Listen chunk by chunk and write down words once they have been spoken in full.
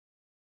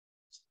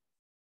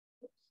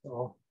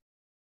So.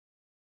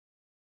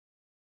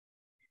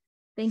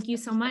 Thank you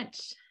so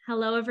much.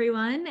 Hello,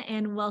 everyone,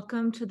 and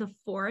welcome to the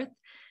fourth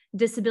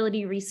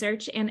Disability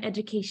Research and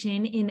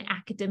Education in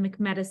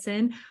Academic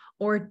Medicine,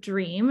 or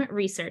DREAM,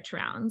 research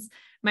rounds.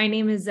 My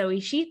name is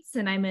Zoe Sheets,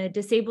 and I'm a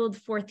disabled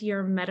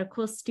fourth-year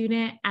medical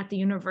student at the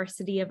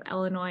University of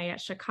Illinois at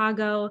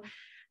Chicago.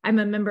 I'm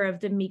a member of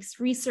the Meeks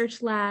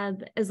Research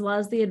Lab, as well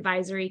as the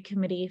advisory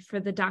committee for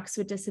the Docs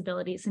with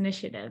Disabilities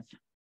Initiative.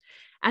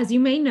 As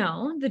you may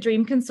know, the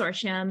DREAM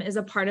Consortium is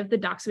a part of the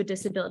Docs with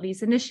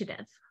Disabilities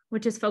Initiative,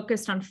 which is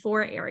focused on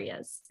 4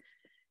 areas.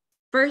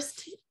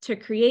 First, to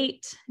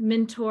create,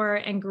 mentor,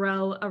 and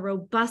grow a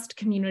robust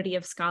community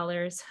of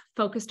scholars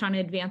focused on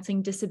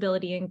advancing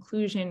disability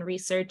inclusion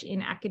research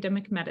in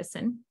academic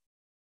medicine.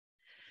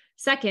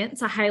 Second,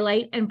 to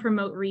highlight and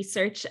promote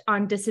research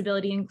on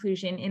disability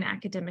inclusion in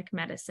academic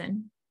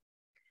medicine.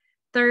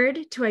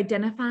 Third, to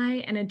identify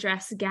and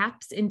address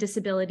gaps in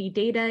disability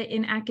data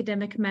in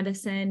academic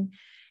medicine.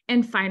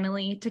 And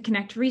finally, to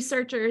connect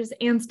researchers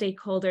and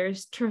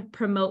stakeholders to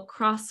promote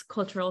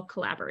cross-cultural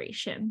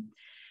collaboration.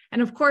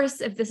 And of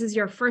course, if this is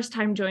your first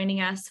time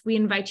joining us, we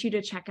invite you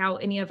to check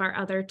out any of our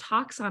other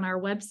talks on our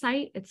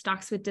website. It's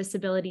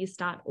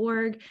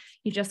docswithdisabilities.org.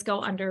 You just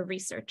go under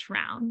research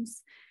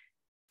rounds.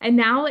 And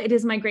now it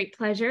is my great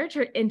pleasure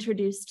to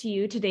introduce to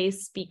you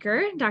today's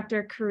speaker,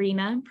 Dr.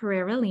 Karina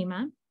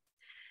Pereira-Lima.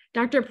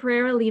 Dr.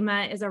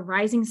 Pereira-Lima is a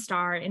rising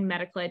star in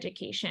medical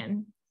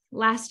education.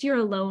 Last year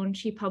alone,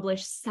 she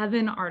published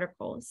 7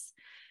 articles,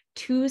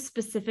 2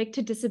 specific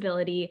to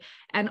disability,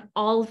 and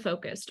all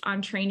focused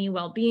on trainee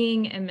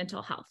well-being and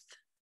mental health.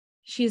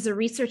 She's a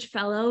research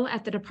fellow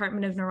at the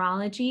Department of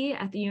Neurology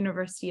at the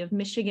University of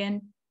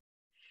Michigan,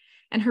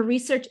 and her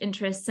research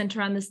interests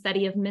center on the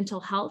study of mental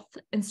health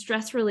and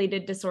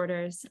stress-related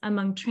disorders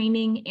among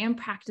training and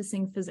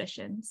practicing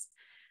physicians.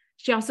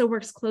 She also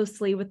works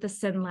closely with the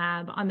SIN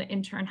Lab on the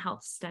intern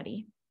health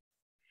study.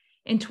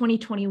 In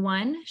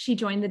 2021, she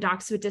joined the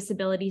Docs with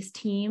Disabilities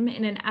team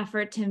in an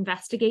effort to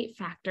investigate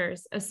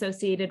factors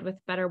associated with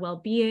better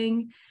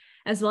well-being,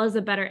 as well as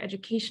a better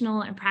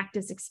educational and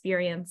practice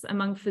experience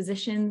among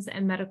physicians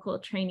and medical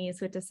trainees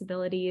with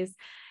disabilities.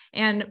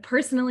 And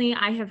personally,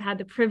 I have had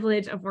the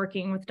privilege of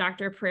working with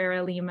Dr.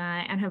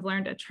 Pereira-Lima and have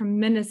learned a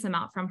tremendous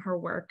amount from her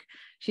work.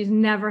 She's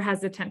never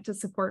hesitant to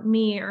support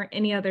me or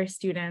any other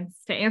students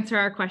to answer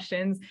our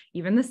questions,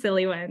 even the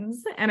silly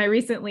ones. And I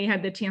recently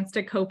had the chance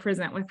to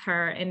co-present with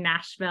her in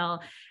Nashville,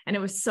 and it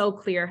was so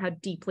clear how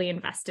deeply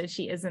invested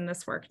she is in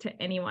this work to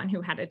anyone who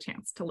had a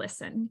chance to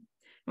listen.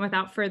 And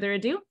without further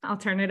ado, I'll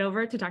turn it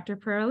over to Dr.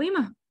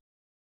 Pereira-Lima.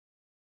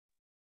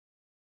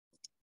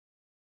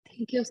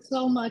 Thank you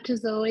so much,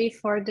 Zoe,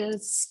 for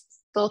this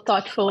so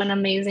thoughtful and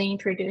amazing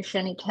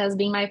introduction. It has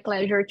been my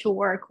pleasure to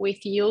work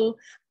with you.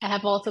 I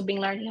have also been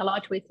learning a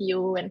lot with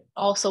you and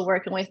also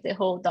working with the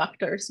whole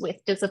Doctors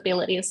with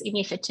Disabilities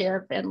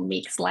Initiative and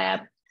Meeks Lab.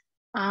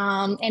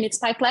 And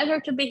it's my pleasure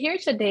to be here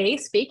today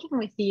speaking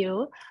with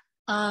you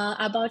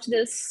about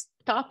this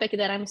topic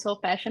that I'm so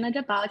passionate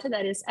about,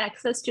 that is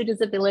access to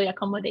disability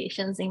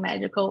accommodations in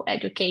medical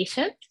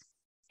education.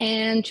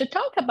 And to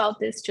talk about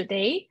this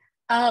today,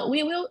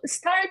 we will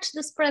start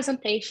this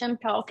presentation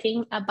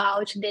talking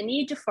about the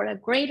need for a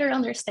greater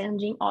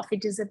understanding of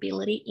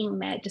disability in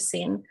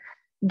medicine.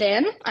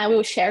 Then I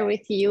will share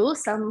with you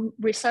some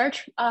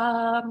research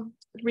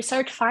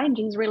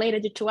findings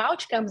related to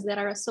outcomes that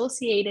are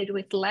associated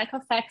with lack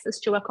of access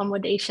to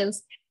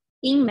accommodations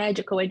in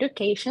medical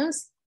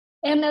educations.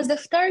 And as the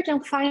third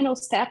and final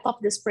step of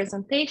these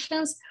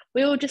presentations,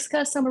 we will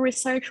discuss some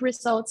research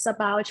results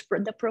about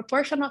the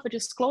proportion of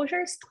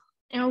disclosures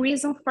and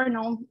reason for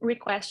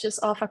non-requests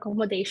of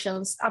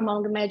accommodations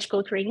among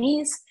medical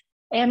trainees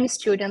and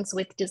students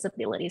with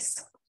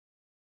disabilities.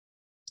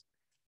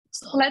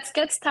 So let's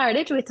get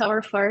started with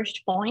our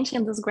first point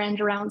in this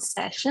grand round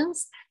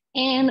sessions.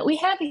 And we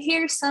have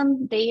here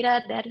some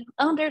data that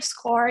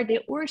underscore the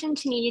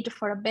urgent need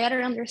for a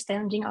better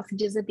understanding of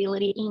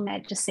disability in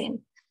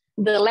medicine.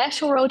 The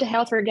last World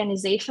Health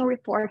Organization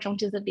report on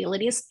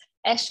disabilities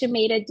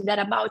estimated that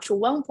about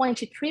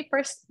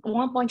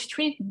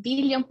 1.3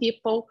 billion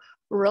people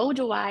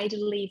worldwide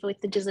live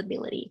with a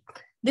disability.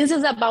 This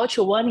is about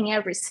 1 in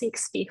every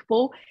 6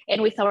 people,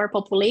 and with our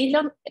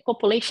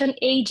population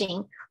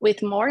aging,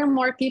 with more and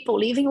more people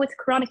living with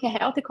chronic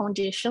health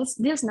conditions,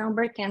 this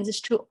number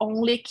tends to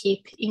only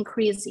keep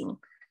increasing.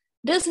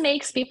 This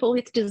makes people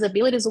with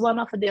disabilities one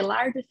of the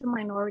largest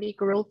minority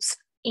groups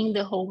in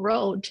the whole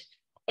world.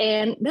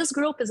 And this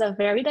group is a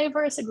very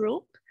diverse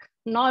group,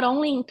 not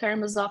only in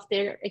terms of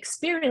their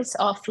experience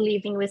of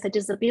living with a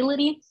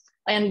disability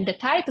and the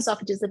types of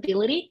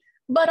disability,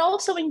 but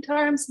also in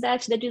terms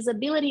that the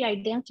disability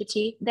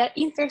identity that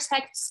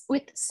intersects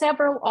with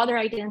several other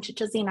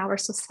identities in our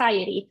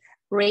society: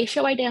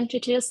 racial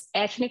identities,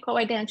 ethnic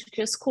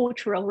identities,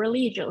 cultural,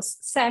 religious,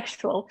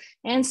 sexual,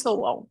 and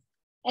so on.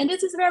 And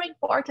this is very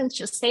important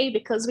to say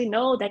because we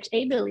know that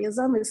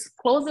ableism is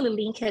closely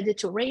linked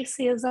to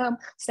racism,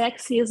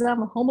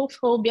 sexism,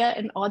 homophobia,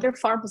 and other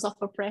forms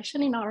of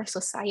oppression in our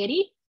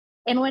society.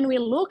 And when we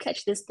look at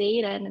this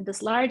data and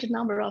this large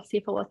number of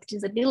people with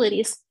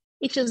disabilities,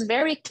 it is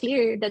very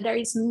clear that there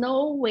is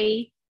no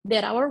way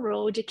that our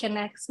road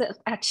can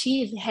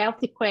achieve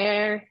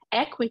healthcare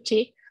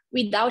equity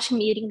without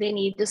meeting the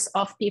needs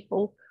of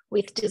people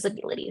with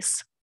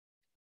disabilities.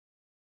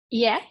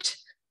 Yet,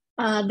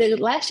 the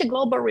last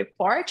global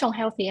report on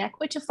health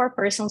equity for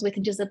persons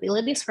with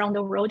disabilities from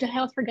the World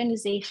Health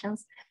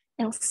Organizations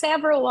and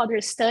several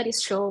other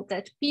studies show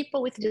that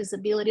people with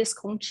disabilities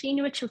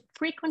continue to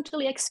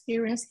frequently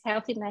experience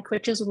health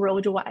inequities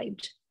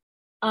worldwide.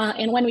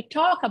 And when we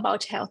talk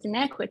about health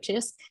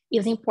inequities,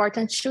 it's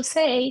important to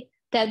say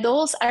that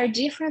those are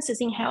differences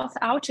in health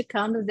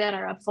outcomes that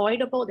are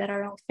avoidable, that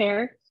are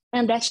unfair,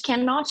 and that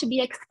cannot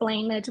be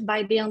explained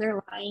by the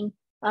underlying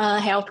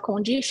health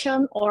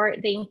condition or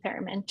the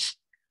impairment.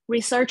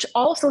 Research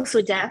also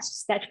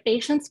suggests that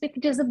patients with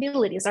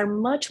disabilities are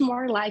much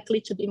more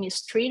likely to be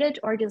mistreated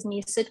or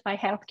dismissed by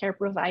healthcare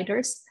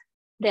providers,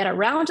 that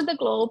around the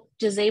globe,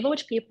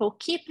 disabled people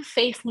keep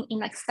facing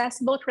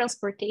inaccessible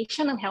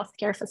transportation and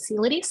healthcare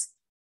facilities,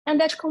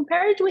 and that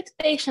compared with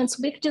patients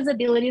with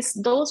disabilities,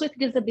 those with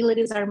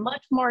disabilities are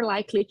much more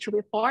likely to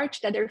report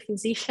that their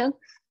physician's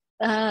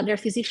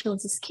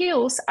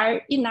skills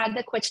are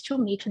inadequate to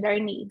meet their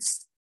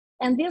needs.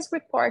 And these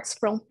reports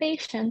from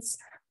patients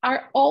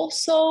are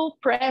also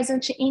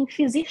present in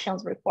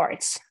physicians'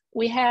 reports.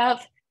 We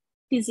have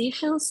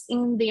physicians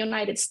in the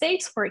United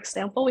States, for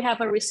example, we have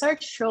a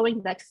research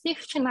showing that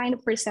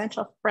 59%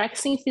 of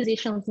practicing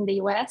physicians in the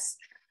US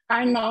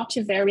are not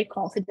very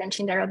confident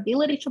in their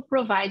ability to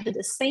provide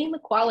the same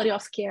quality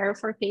of care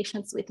for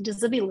patients with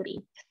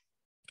disability.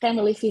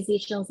 Family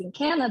physicians in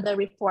Canada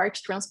report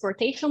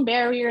transportation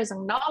barriers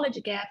and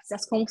knowledge gaps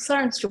as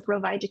concerns to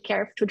provide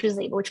care to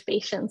disabled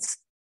patients.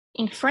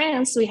 In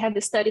France, we have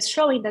studies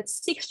showing that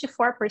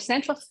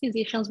 64% of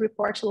physicians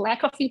report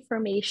lack of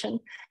information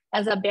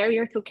as a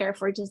barrier to care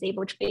for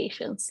disabled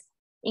patients.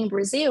 In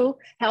Brazil,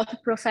 health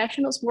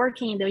professionals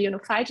working in the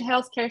unified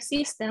healthcare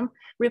system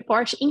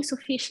report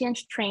insufficient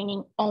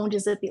training on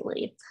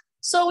disability.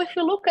 So if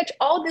you look at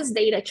all this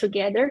data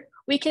together,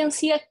 we can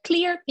see a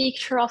clear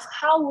picture of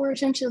how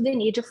urgent is the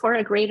need for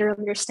a greater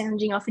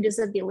understanding of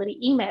disability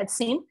in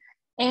medicine.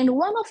 And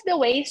one of the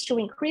ways to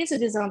increase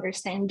this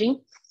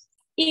understanding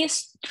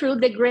is through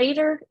the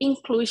greater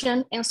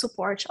inclusion and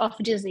support of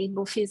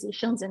disabled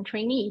physicians and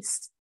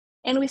trainees.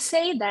 And we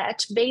say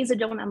that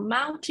based on a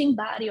mounting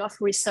body of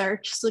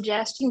research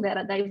suggesting that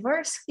a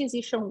diverse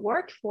physician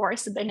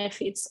workforce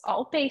benefits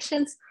all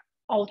patients,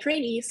 all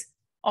trainees,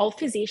 all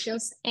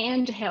physicians,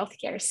 and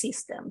healthcare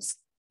systems.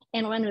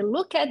 And when we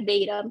look at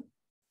data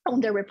on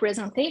the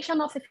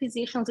representation of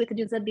physicians with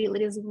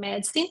disabilities in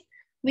medicine,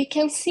 we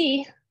can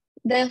see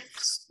the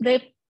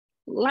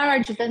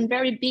large and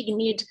very big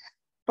need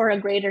for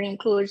a greater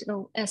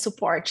inclusion and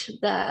support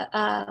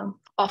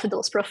of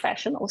those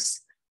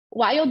professionals.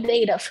 While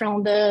data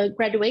from the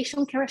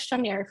graduation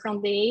questionnaire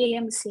from the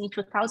AAMC in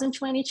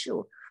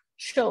 2022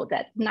 show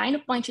that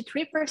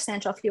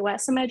 9.3% of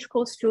US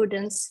medical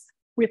students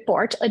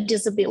report a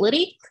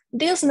disability,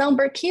 this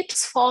number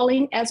keeps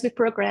falling as we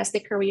progress the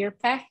career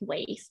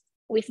pathways,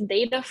 with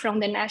data from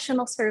the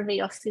National Survey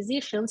of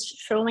Physicians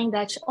showing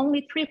that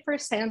only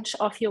 3%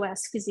 of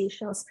US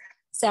physicians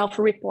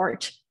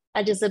self-report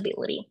a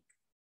disability.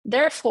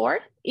 Therefore,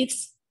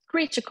 it's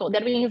critical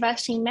that we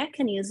invest in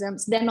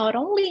mechanisms that not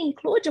only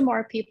include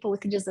more people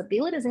with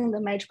disabilities in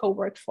the medical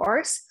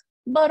workforce,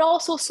 but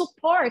also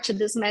support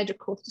these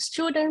medical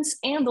students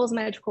and those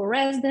medical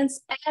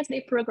residents as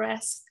they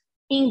progress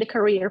in the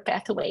career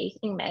pathway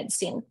in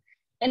medicine.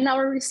 And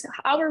our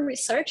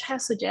research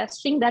has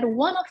suggested that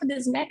one of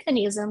these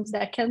mechanisms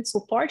that can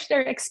support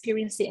their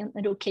experience in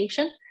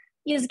education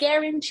is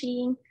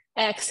guaranteeing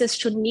access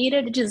to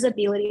needed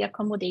disability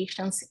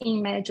accommodations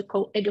in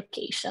medical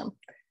education.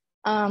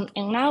 And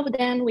now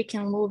then we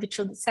can move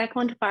to the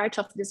second part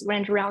of this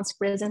grand rounds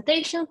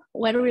presentation,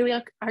 where we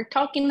are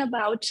talking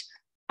about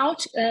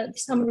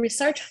some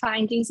research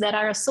findings that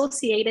are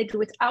associated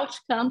with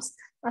outcomes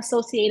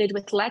associated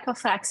with lack of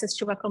access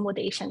to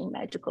accommodation in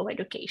medical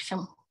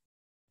education.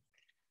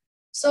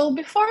 So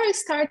before I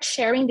start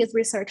sharing these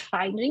research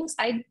findings,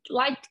 I'd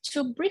like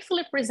to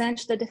briefly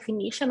present the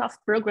definition of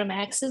program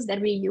access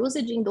that we used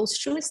in those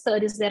two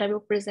studies that I will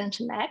present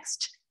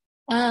next.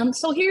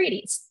 So here it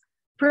is.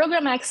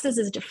 Program access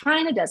is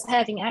defined as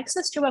having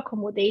access to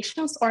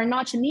accommodations or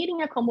not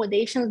needing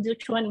accommodations due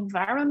to an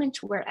environment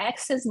where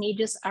access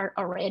needs are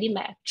already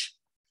met.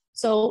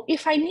 So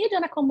if I need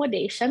an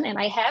accommodation and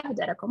I have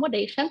that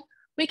accommodation,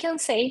 we can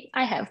say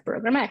I have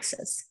program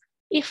access.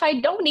 If I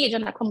don't need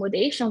an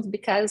accommodation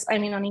because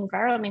I'm in an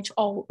environment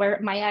where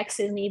my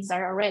access needs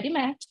are already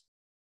met,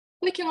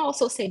 we can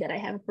also say that I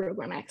have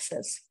program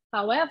access.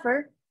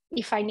 However,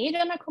 if I need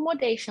an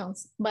accommodation,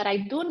 but I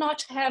do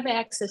not have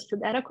access to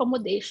that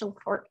accommodation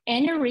for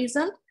any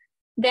reason,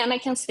 then I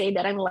can say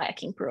that I'm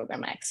lacking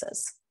program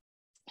access.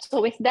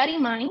 So with that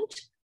in mind,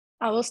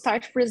 I will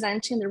start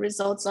presenting the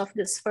results of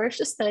this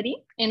first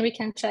study, and we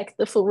can check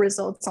the full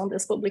results on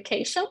this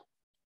publication.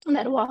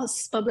 that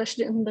was published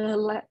in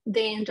the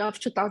end of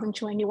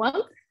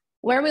 2021,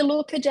 where we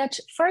looked at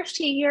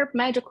first-year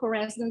medical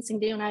residents in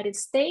the United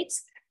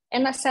States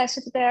and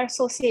assessed their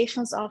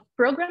associations of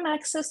program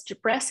access,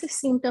 depressive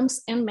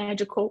symptoms, and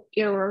medical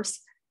errors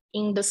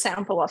in the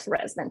sample of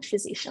resident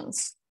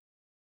physicians.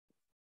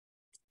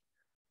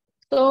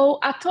 So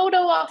a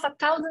total of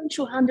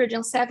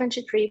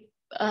 1,273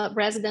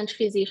 resident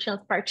physicians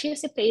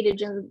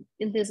participated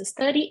in this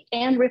study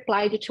and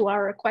replied to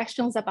our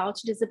questions about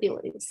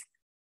disabilities.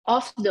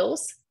 Of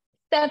those,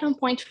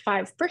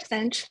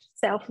 7.5%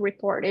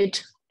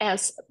 self-reported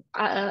as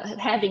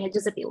having a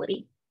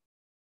disability.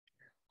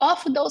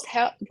 Of those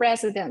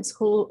residents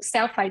who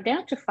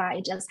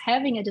self-identified as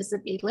having a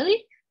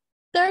disability,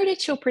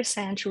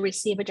 32%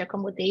 received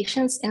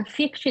accommodations and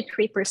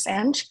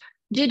 53%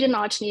 did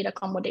not need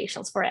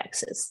accommodations for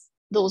access.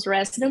 Those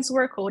residents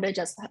were coded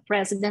as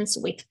residents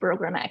with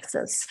program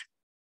access.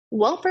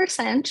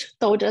 1%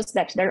 told us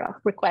that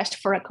their request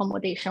for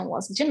accommodation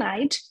was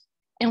denied,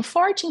 and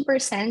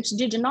 14%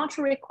 did not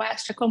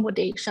request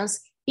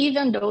accommodations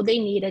even though they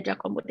needed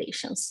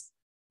accommodations.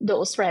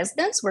 Those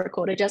residents were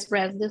coded as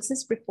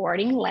residents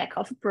reporting lack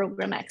of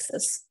program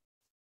access.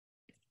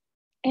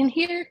 And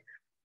here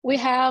we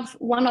have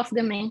one of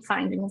the main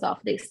findings of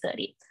the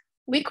study.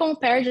 We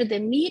compared the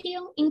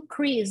median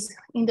increase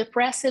in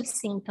depressive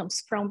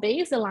symptoms from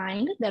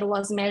baseline that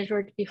was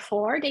measured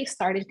before they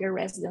started their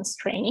residence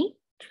training,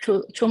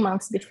 two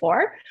months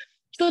before,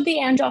 to the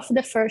end of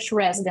the first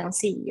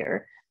residency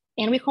year.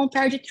 And we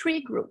compared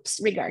three groups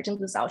regarding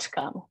this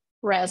outcome: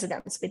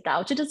 residents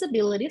without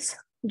disabilities,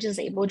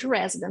 disabled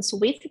residents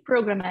with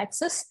program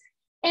access,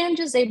 and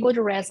disabled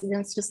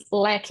residents just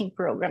lacking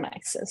program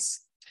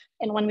access.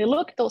 And when we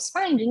look at those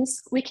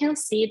findings, we can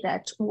see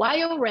that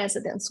while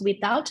residents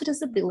without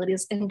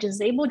disabilities and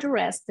disabled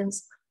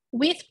residents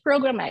with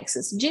program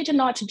access did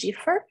not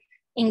differ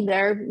in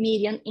their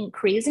median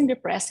increase in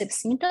depressive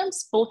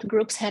symptoms, both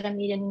groups had a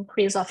median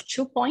increase of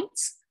 2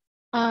 points.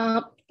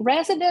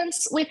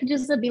 Residents with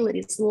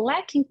disabilities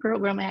lacking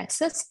program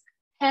access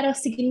had a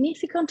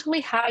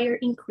significantly higher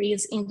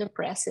increase in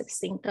depressive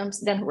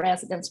symptoms than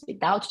residents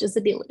without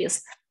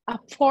disabilities, a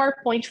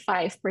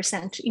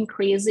 4.5%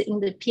 increase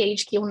in the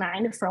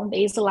PHQ-9 from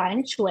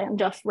baseline to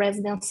end of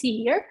residency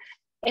year.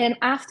 And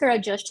after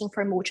adjusting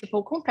for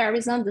multiple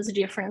comparison, this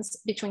difference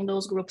between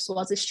those groups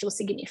was still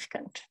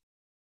significant.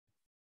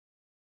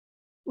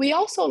 We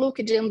also looked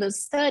in the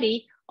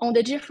study on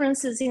the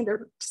differences in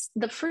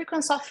the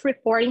frequency of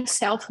reporting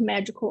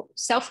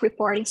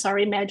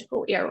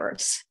medical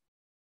errors.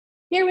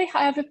 Here we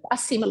have a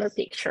similar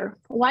picture.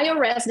 While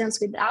residents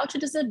without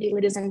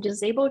disabilities and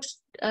disabled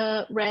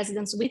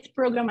residents with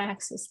program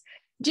access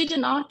did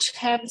not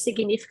have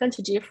significant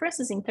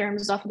differences in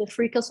terms of the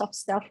frequency of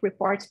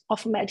self-report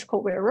of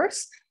medical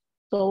errors.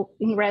 So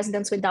in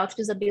residents without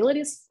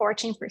disabilities,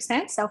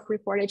 14%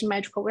 self-reported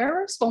medical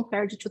errors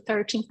compared to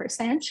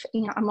 13%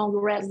 among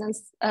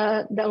residents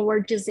that were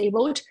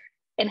disabled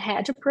and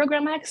had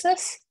program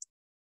access.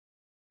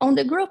 On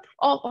the group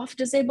of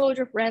disabled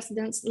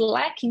residents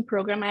lacking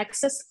program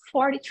access,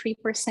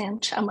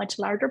 43%, a much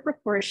larger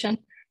proportion,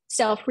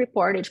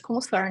 self-reported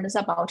concerns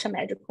about a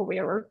medical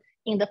error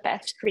in the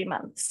past 3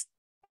 months.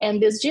 And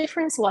this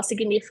difference was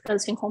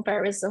significant in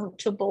comparison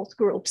to both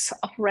groups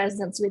of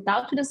residents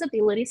without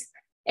disabilities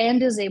and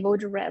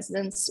disabled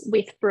residents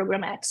with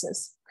program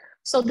access.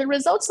 So the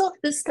results of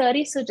this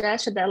study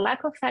suggest that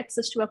lack of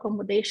access to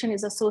accommodation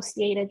is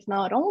associated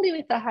not only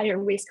with a higher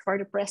risk for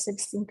depressive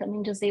symptom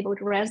in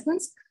disabled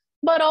residents,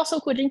 but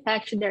also could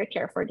impact their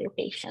care for their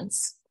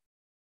patients.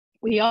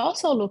 We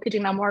also looked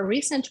in a more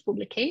recent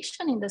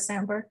publication in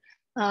December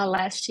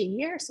last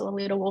year, so a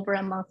little over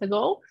a month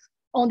ago,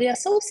 on the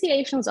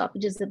associations of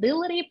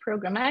disability,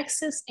 program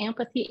access,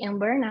 empathy, and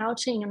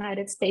burnout in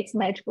United States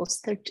medical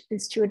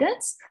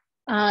students.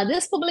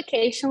 This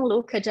publication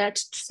looked at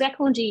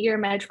second-year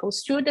medical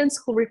students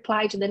who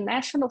replied to the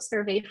national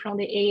survey from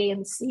the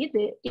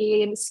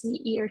AAMC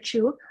Year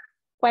 2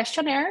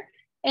 questionnaire,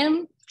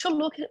 and to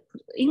look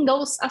in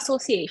those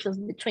associations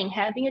between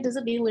having a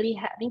disability,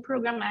 having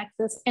program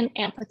access, and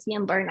empathy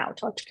and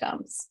burnout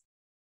outcomes.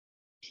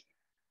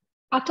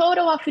 A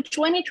total of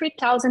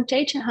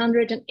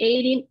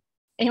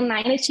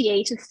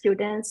 23,898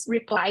 students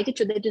replied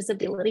to the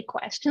disability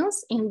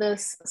questions in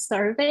this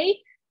survey,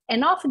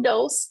 and of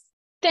those,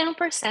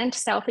 10%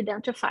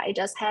 self-identified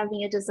as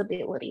having a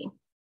disability.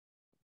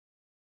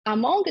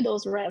 Among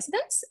those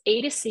residents,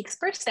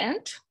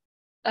 86%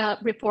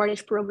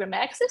 reported program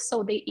access,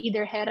 so they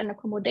either had an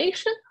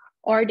accommodation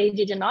or they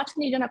did not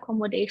need an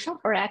accommodation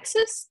for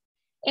access,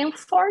 and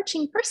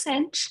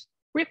 14%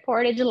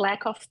 reported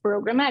lack of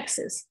program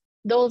access.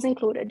 Those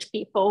included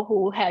people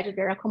who had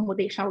their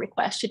accommodation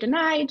request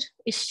denied,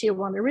 is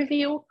still under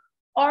review,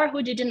 or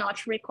who did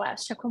not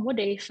request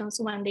accommodations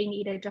when they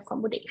needed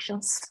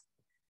accommodations.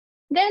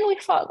 Then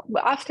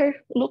after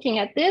looking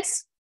at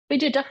this, we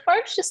did a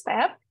first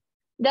step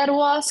that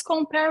was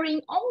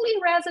comparing only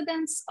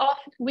residents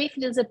with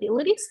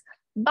disabilities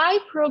by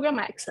program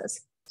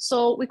access.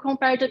 So we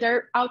compared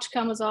their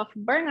outcomes of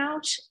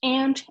burnout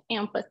and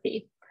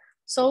empathy.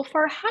 So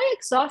for high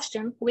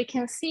exhaustion, we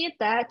can see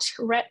that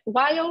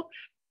while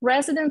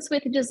residents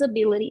with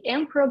disability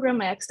and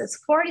program access,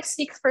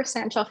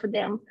 46% of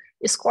them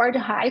scored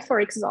high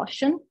for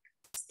exhaustion,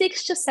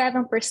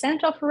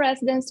 67% of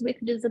residents with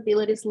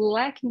disabilities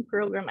lacking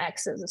program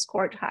access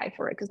scored high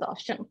for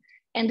exhaustion,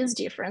 and this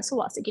difference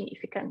was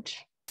significant.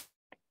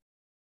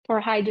 For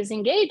high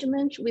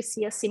disengagement, we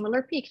see a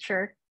similar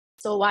picture.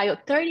 So while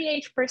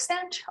 38%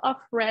 of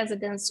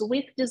residents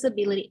with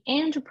disability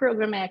and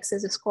program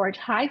access scored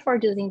high for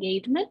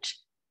disengagement,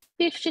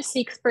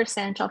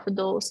 56% of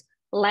those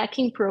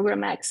lacking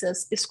program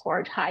access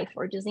scored high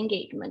for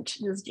disengagement.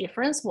 This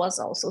difference was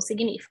also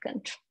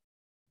significant.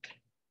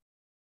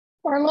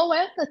 For low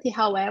empathy,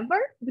 however,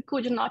 we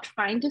could not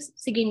find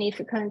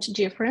significant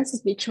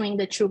differences between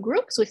the two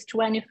groups, with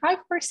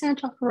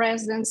 25% of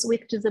residents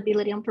with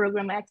disability and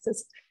program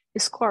access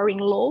scoring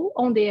low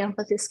on the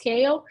empathy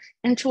scale,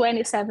 and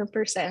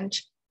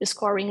 27%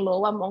 scoring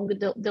low among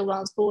the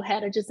ones who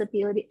had a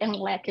disability and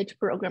lacked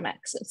program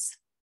access.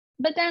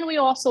 But then we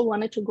also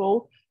wanted to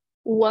go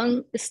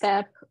one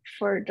step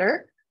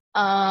further.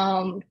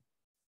 And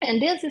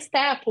this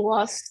step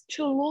was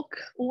to look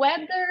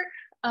whether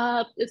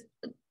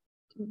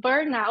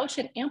burnout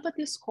and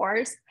empathy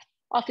scores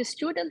of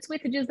students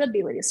with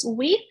disabilities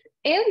with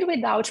and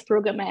without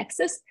program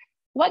access,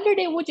 whether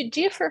they would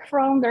differ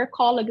from their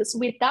colleagues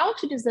without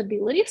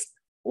disabilities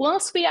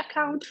once we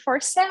account for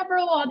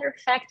several other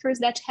factors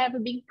that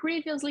have been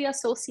previously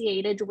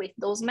associated with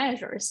those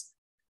measures.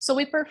 So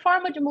we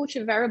performed a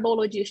multivariable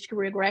logistic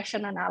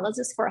regression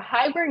analysis for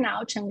high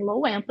burnout and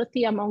low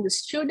empathy among the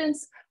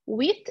students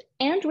with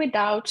and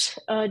without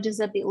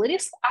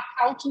disabilities,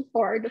 accounting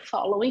for the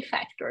following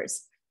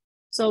factors.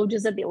 So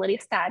disability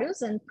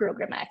status and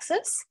program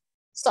access,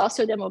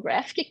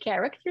 sociodemographic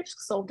characters,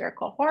 so their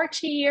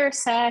cohort year,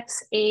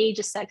 sex, age,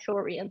 sexual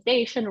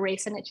orientation,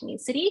 race and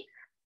ethnicity,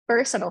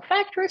 personal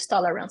factors,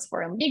 tolerance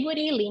for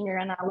ambiguity, linear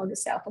analog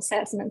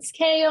self-assessment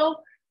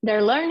scale,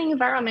 their learning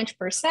environment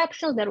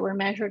perceptions that were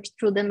measured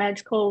through the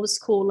medical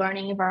school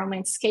learning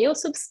environment scale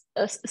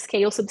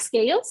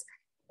subscales.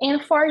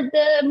 And for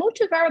the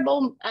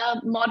multivariable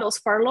models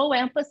for low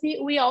empathy,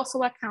 we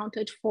also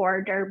accounted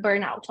for their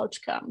burnout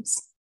outcomes.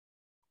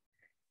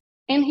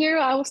 And here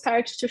I will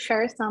start to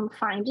share some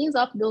findings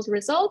of those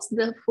results.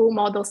 The full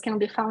models can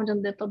be found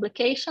in the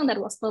publication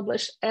that was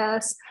published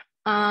as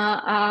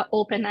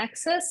open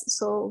access.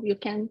 So you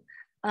can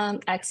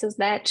access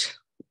that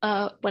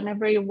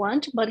whenever you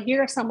want. But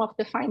here are some of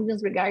the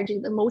findings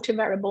regarding the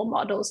multivariable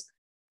models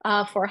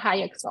for high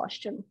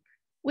exhaustion.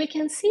 We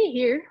can see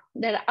here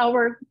that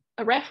our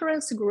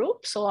reference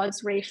group, so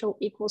odds ratio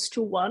equals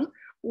to 1,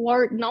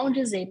 were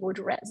non-disabled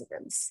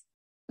residents.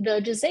 The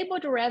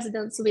disabled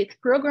residents with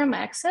program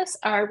access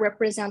are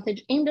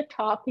represented in the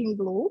top in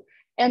blue,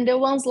 and the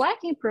ones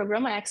lacking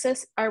program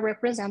access are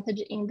represented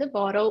in the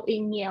bottom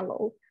in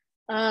yellow.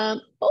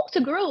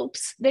 Both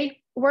groups, they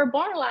were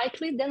more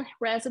likely than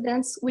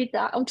residents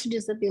without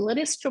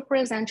disabilities to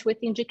present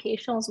with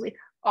indications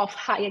of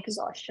high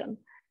exhaustion.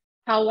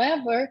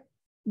 However,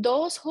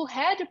 those who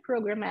had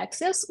program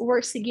access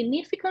were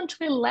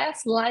significantly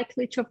less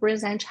likely to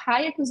present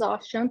high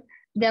exhaustion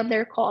than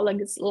their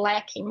colleagues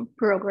lacking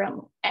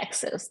program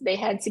access. They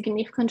had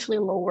significantly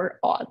lower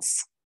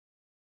odds.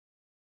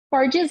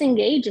 For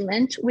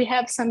disengagement, we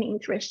have some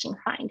interesting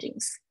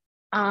findings.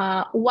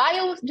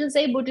 While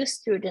disabled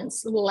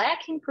students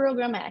lacking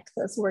program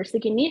access were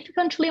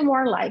significantly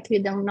more likely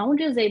than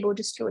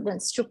non-disabled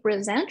students to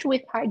present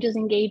with high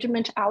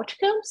disengagement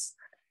outcomes,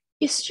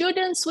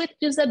 students with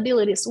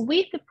disabilities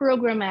with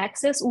program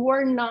access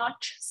were not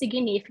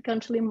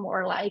significantly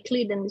more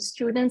likely than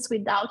students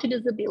without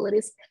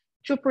disabilities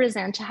to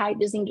present high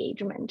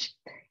disengagement.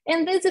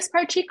 And this is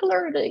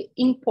particularly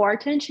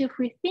important if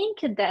we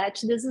think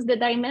that this is the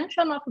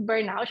dimension of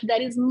burnout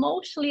that is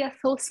mostly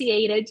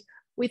associated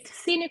with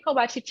cynical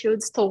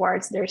attitudes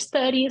towards their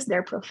studies,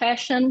 their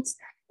professions,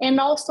 and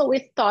also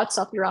with thoughts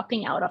of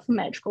dropping out of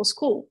medical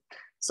school.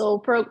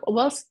 So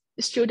once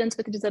students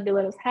with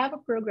disabilities have a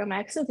program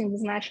access in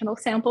this national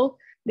sample,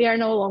 they are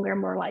no longer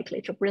more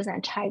likely to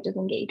present high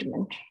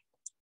disengagement.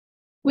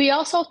 We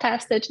also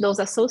tested those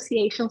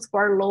associations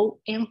for low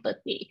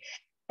empathy.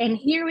 And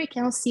here we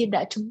can see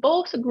that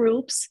both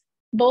groups,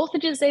 both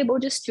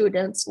disabled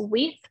students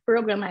with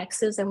program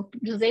access and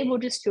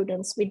disabled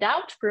students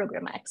without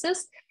program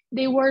access,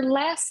 they were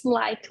less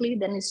likely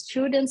than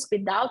students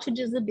without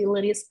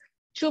disabilities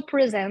to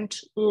present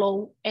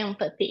low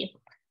empathy.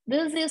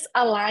 This is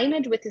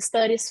aligned with the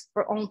studies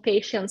on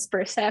patients'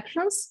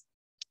 perceptions.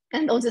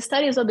 And those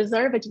studies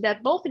observed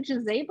that both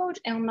disabled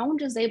and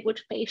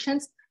non-disabled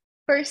patients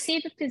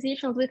perceive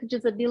physicians with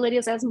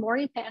disabilities as more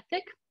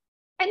empathic.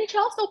 And it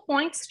also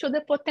points to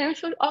the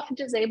potential of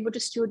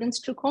disabled students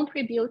to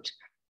contribute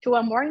to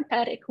a more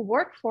empathic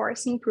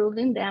workforce,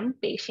 improving them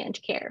patient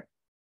care.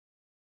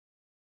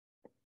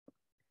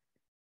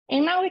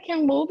 And now we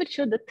can move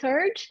to the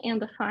third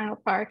and the final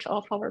part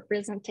of our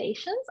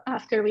presentations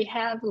after we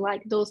have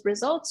those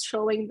results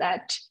showing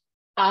that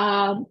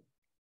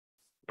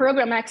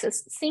program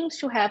access seems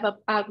to have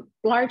a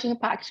large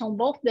impact on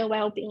both the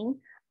well-being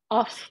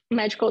of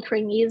medical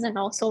trainees and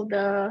also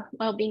the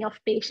well-being of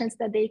patients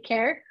that they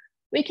care.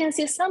 We can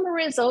see some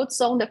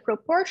results on the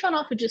proportion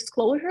of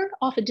disclosure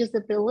of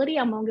disability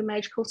among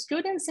medical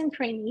students and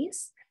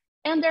trainees,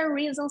 and their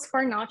reasons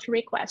for not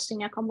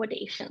requesting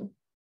accommodation.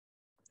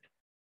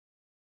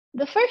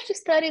 The first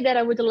study that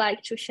I would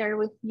like to share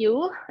with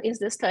you is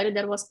the study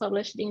that was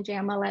published in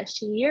JAMA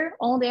last year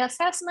on the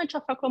assessment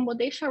of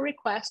accommodation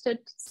reported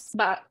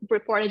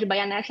by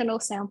a national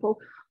sample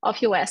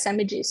of US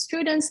MD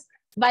students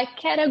by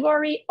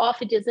category of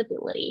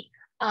disability.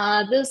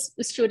 These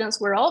students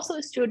were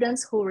also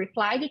students who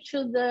replied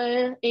to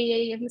the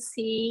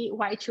AAMC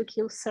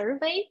Y2Q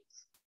survey.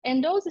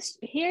 And those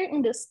here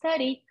in the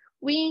study,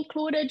 we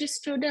included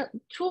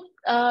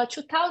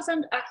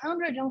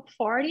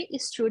 2,140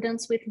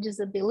 students with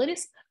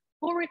disabilities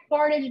who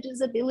reported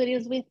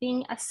disabilities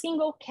within a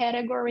single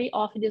category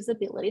of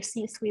disability,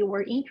 since we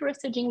were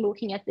interested in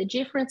looking at the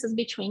differences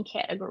between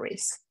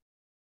categories.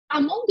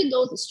 Among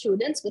those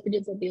students with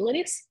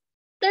disabilities,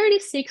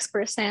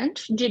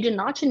 36% did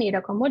not need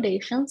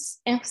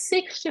accommodations and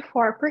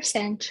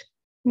 64%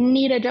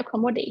 needed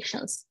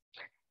accommodations.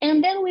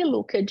 And then we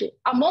looked at,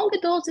 among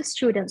those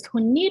students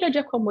who needed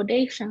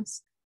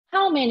accommodations,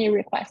 how many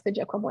requested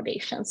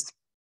accommodations?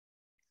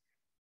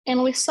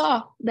 And we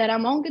saw that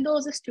among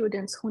those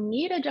students who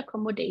needed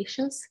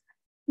accommodations,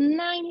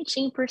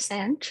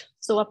 19%,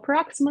 so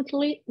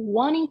approximately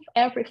 1 in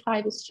every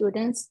 5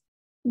 students,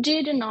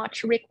 did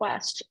not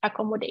request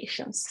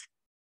accommodations.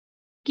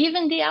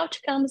 Given the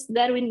outcomes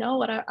that we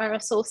know are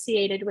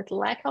associated with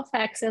lack of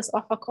access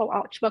to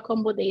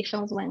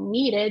accommodations when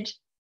needed,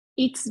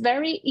 it's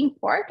very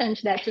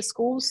important that the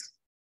schools,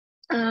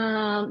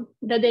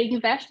 that they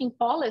invest in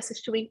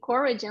policies to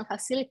encourage and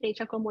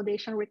facilitate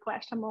accommodation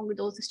requests among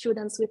those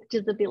students with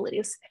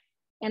disabilities.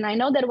 And I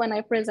know that when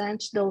I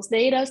present those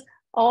data,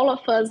 all of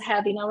us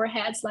have in our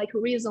heads like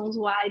reasons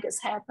why this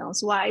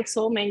happens, why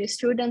so many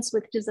students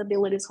with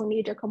disabilities who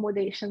need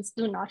accommodations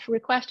do not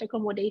request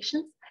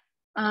accommodations.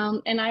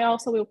 And I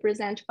also will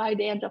present by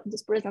the end of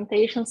this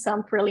presentation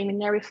some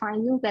preliminary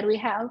findings that we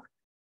have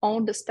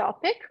on this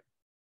topic.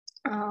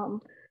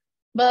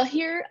 But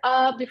here,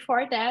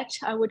 before that,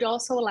 I would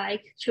also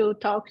like to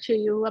talk to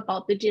you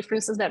about the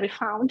differences that we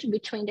found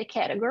between the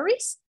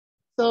categories.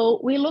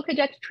 So we looked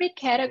at 3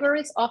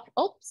 categories of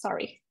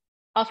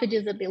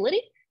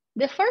disability.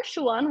 The first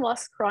one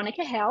was chronic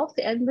health,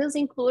 and this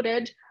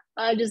included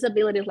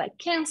disabilities like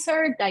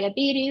cancer,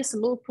 diabetes,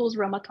 lupus,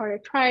 rheumatoid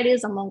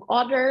arthritis, among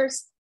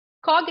others.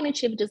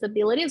 Cognitive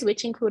disabilities,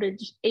 which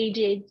included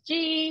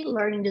ADHD,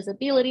 learning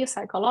disabilities,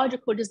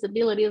 psychological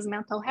disabilities,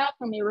 mental health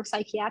and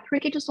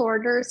neuropsychiatric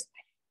disorders,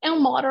 and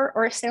motor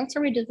or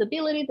sensory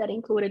disability that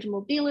included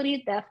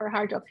mobility, deaf or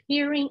hard of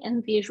hearing,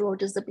 and visual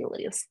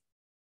disabilities.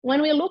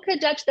 When we look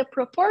at the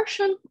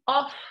proportion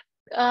of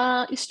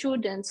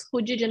students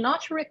who did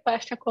not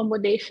request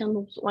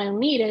accommodations when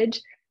needed,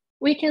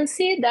 we can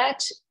see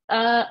that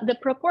the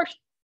proportion,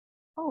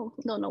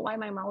 don't know why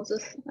my mouse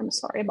is, I'm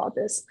sorry about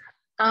this.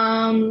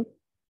 So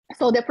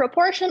the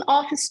proportion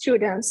of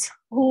students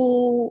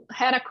who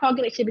had a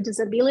cognitive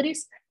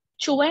disabilities,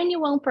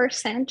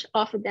 21%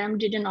 of them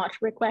did not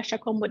request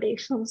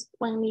accommodations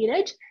when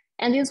needed.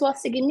 And this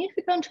was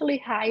significantly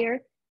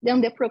higher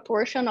than the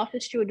proportion of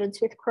students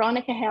with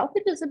chronic health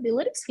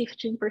disabilities,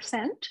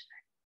 15%,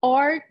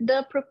 or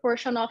the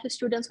proportion of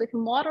students with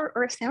motor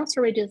or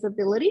sensory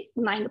disability,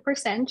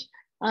 9%,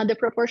 the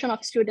proportion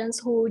of students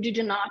who did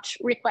not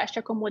request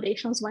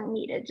accommodations when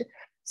needed.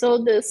 So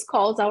this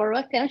calls our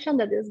attention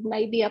that this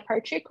may be a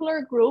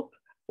particular group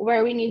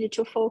where we needed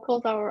to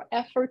focus our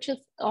efforts,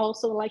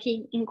 also like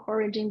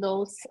encouraging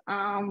those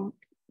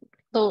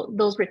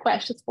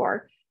requests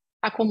for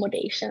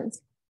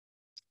accommodations.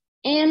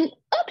 And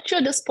up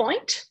to this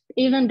point,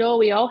 even though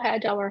we all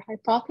had our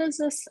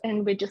hypothesis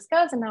and we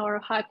discussed our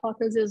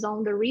hypothesis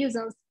on the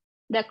reasons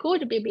that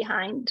could be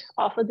behind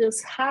of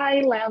this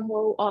high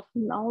level of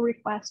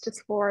non-requests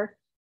for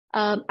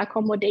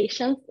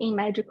accommodations in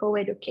medical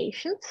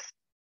education,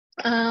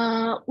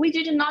 we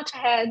did not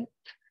have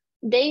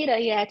data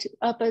yet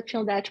up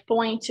until that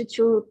point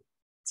to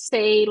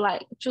say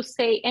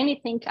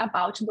anything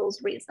about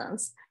those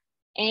reasons.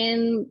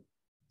 And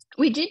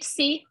we did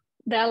see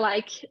that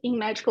like in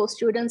medical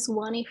students,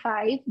 1 in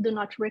 5 do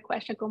not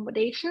request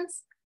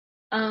accommodations.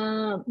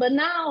 But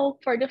now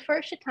for the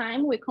first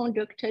time, we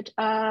conducted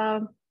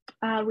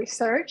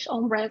research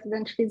on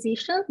resident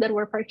physicians that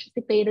were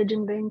participated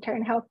in the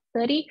intern health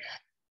study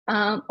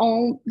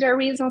on their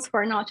reasons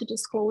for not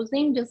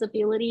disclosing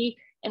disability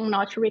and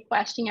not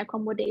requesting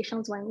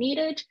accommodations when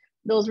needed.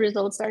 Those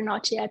results are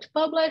not yet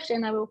published,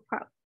 and I will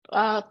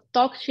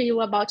talk to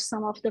you about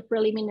some of the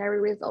preliminary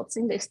results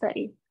in the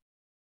study.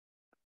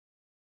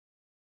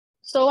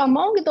 So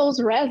among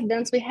those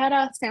residents, we had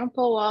a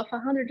sample of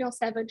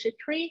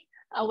 173,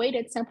 a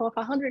weighted sample of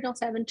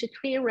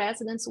 173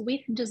 residents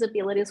with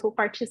disabilities who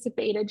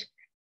participated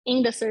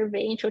in the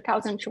survey in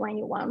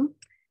 2021.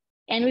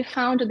 And we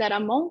found that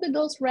among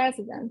those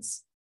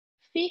residents,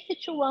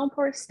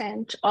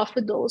 51% of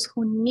those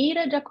who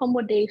needed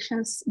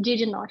accommodations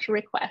did not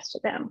request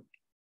them.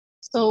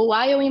 So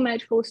while in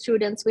medical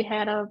students, we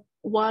had a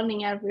 1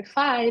 in every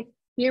 5,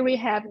 here we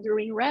have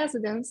during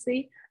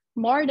residency,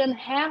 more than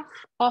half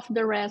of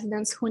the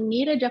residents who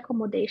needed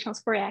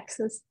accommodations for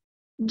access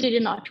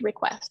did not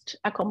request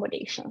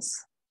accommodations.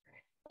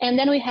 And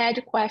then we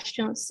had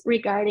questions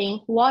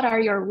regarding what are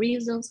your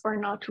reasons for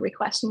not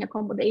requesting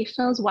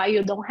accommodations, why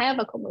you don't have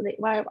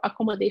why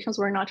accommodations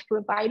were not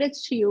provided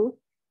to you.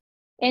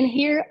 And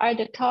here are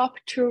the top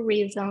 2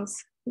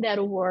 reasons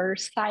that were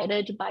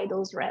cited by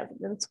those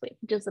residents with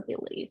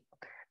disability.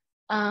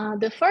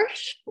 The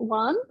first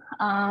one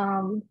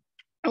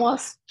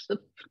was the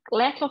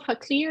lack of a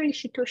clear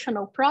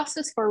institutional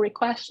process for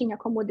requesting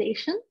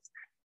accommodations.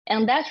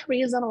 And that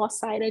reason was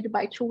cited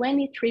by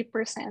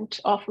 23%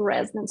 of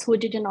residents who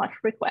did not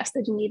request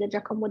the needed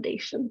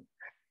accommodation.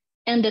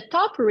 And the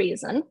top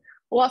reason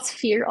was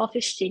fear of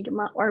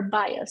stigma or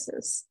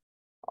biases.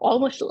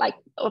 Almost like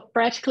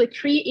practically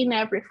 3 in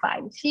every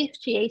 5,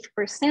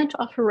 58%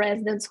 of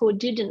residents who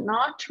did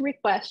not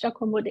request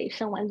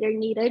accommodation when they're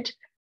needed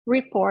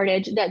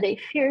reported that they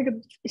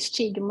feared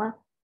stigma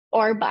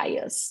or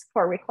bias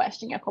for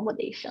requesting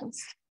accommodations.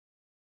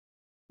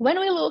 When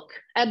we look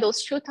at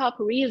those 2 top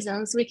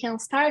reasons, we can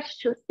start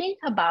to think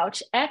about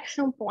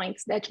action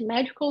points that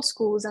medical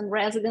schools and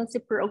residency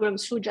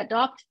programs should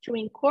adopt to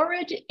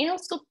encourage and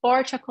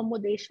support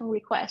accommodation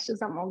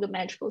requests among the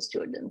medical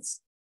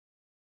students.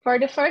 For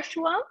the first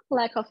one,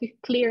 lack of a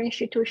clear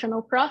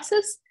institutional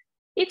process,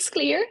 it's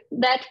clear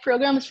that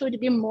programs should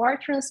be more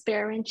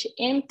transparent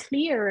and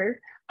clearer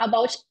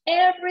about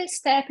every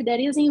step that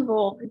is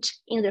involved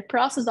in the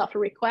process of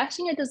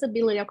requesting a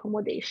disability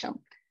accommodation.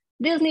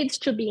 This needs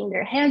to be in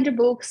their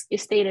handbooks,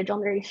 stated on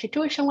their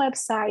institution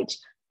website,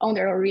 on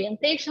their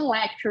orientation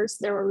lectures,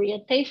 their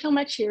orientation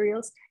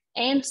materials,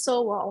 and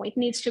so on. It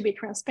needs to be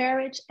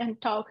transparent and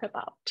talked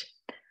about.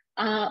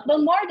 But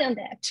more than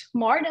that,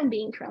 more than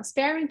being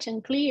transparent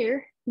and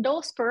clear,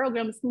 those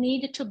programs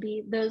need to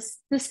be, the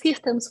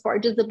systems for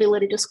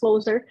disability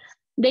disclosure,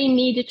 they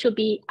need to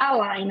be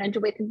aligned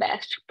with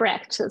best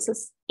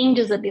practices in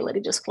disability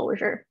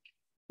disclosure.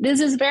 This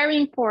is very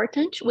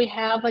important. We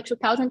have a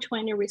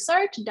 2020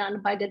 research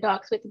done by the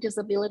Docs with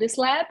Disabilities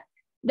Lab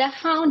that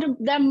found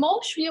that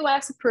most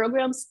US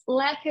programs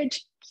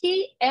lacked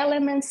key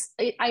elements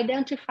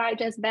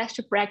identified as best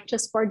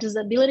practice for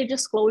disability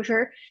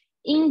disclosure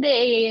in the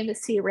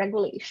AAMC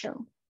regulation.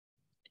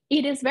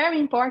 It is very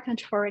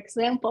important, for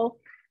example,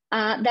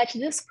 that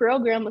these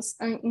programs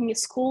in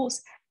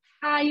schools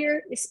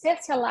hire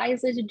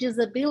specialized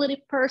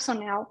disability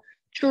personnel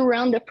to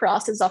run the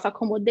process of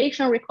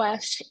accommodation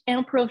request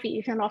and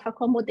provision of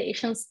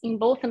accommodations in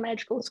both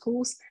medical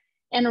schools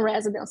and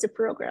residency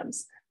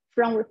programs.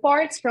 From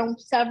reports from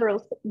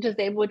several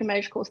disabled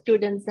medical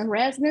students and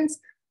residents,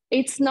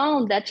 it's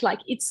known that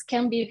it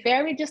can be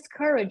very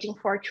discouraging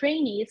for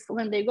trainees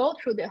when they go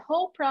through the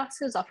whole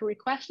process of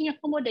requesting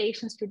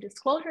accommodations to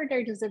disclosure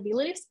their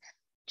disabilities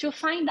to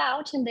find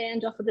out in the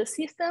end of the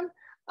system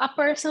a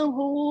person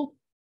who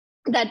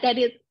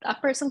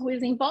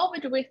is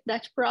involved with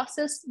that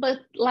process but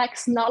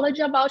lacks knowledge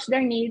about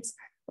their needs,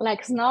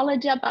 lacks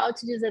knowledge about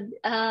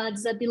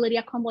disability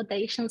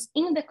accommodations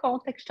in the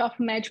context of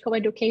medical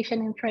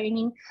education and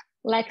training,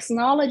 lacks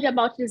knowledge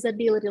about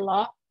disability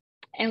law,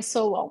 and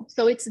so on.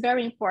 So it's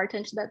very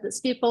important that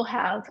these people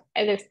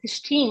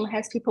this team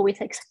has people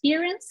with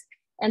experience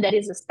and that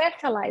is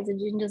specialized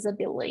in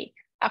disability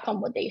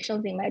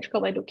accommodations in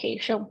medical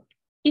education.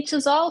 It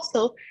is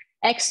also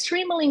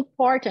extremely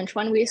important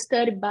when we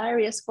study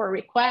barriers for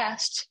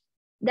request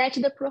that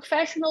the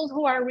professionals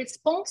who are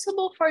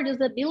responsible for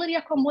disability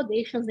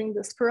accommodations in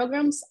these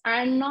programs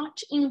are not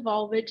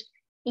involved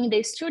in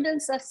the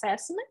students'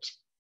 assessment,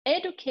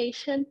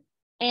 education,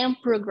 and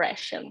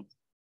progression.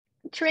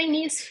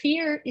 Trainees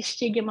fear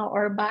stigma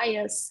or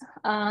bias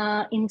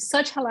in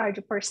such a large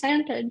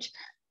percentage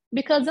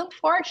because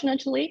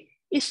unfortunately,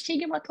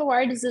 stigma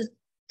towards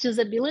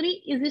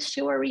disability is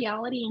still a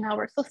reality in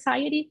our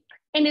society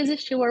and is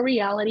still a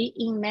reality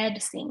in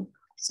medicine.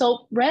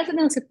 So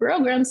residency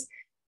programs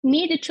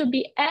need to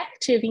be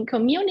active in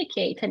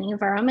communicating an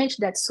environment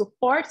that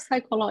supports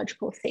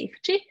psychological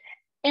safety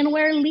and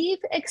where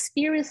lived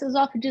experiences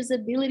of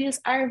disabilities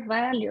are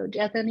valued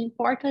as an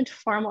important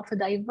form of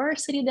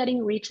diversity that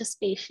enriches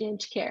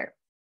patient care.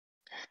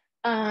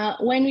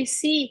 When we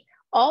see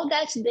all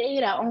that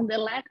data on the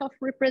lack of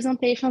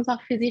representations of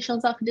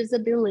physicians of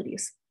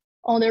disabilities,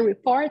 on the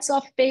reports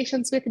of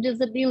patients with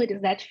disabilities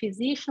that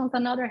physicians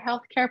and other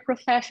healthcare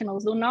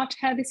professionals do not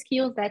have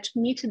skills that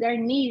meet their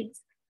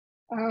needs,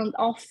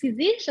 of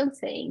physicians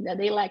saying that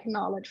they lack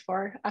knowledge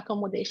for like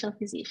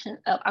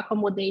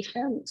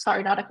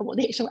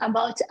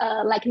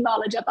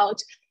knowledge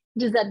about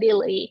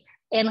disability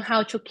and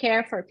how to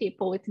care for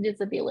people with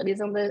disabilities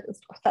and the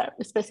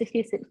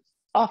specificity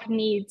of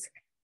needs,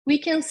 we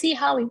can see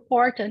how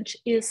important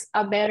is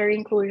a better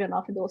inclusion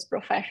of those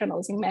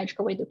professionals in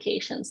medical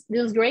education.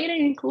 This greater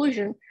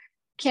inclusion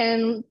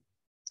can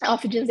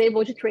of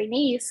disabled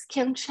trainees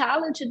can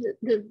challenge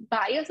the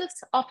biases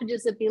of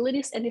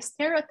disabilities and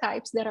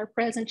stereotypes that are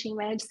present in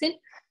medicine.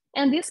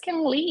 And this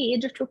can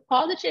lead to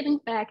positive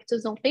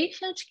impacts on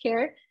patient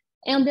care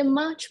and the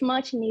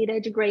much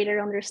needed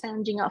greater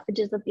understanding of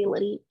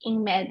disability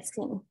in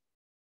medicine.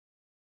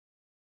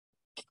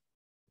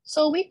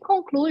 So with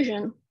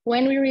conclusion,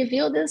 when we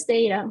review this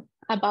data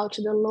about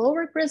the low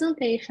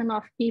representation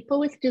of people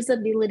with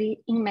disability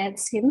in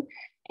medicine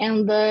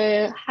and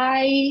the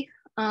high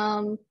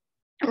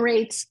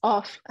rates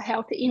of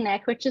health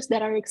inequities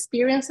that are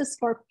experienced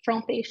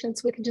from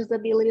patients with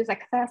disabilities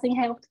accessing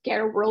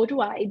healthcare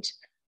worldwide,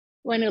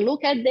 when you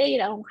look at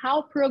data on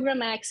how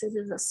program access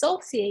is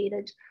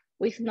associated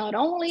with not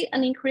only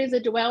an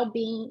increased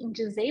well-being in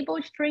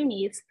disabled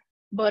trainees,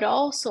 but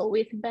also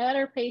with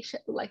better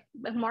patient, like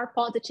more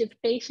positive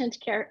patient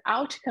care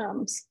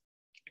outcomes.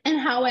 And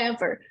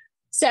however,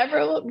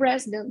 several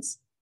residents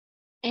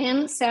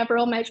and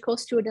several medical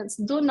students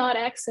do not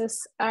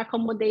access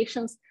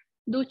accommodations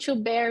due to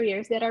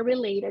barriers that are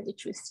related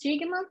to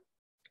stigma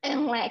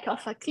and lack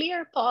of a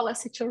clear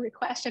policy to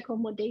request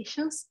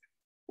accommodations,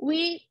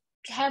 we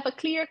have a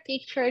clear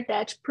picture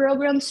that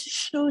programs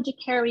should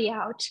carry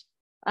out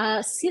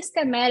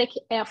systematic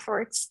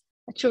efforts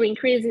to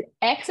increase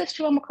access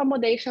to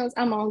accommodations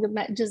among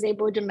the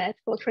disabled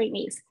medical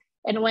trainees.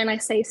 And when I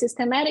say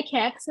systematic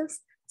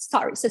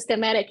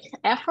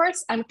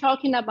efforts, I'm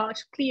talking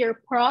about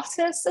clear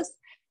processes,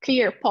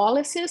 clear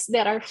policies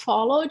that are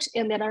followed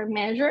and that are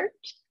measured.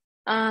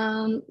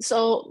 And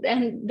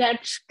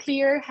that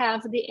clear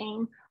have the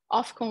aim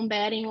of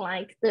combating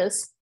like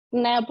this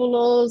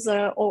nebulous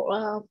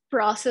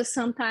process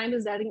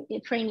sometimes that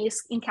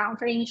trainees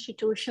encounter in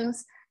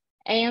institutions,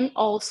 and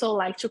also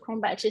like to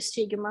combat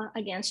stigma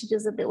against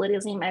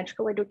disabilities in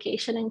medical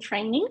education and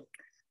training.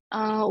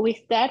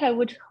 With that, I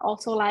would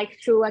also like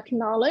to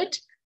acknowledge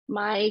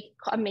my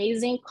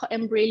amazing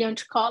and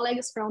brilliant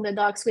colleagues from the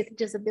Docs with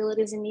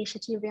Disabilities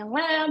Initiative and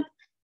Lab,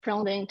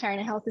 from the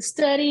Internal Health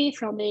Study,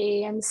 from the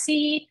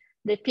AMC.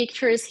 The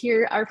pictures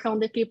here are from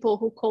the people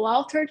who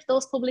co-authored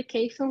those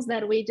publications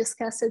that we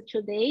discussed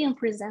today and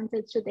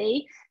presented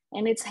today.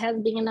 And it has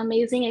been an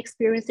amazing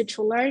experience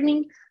to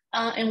learning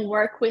and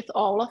work with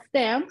all of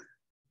them.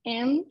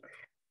 And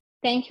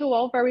thank you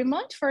all very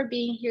much for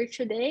being here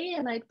today.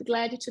 And I'd be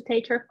glad to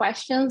take your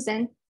questions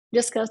and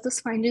discuss those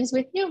findings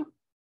with you.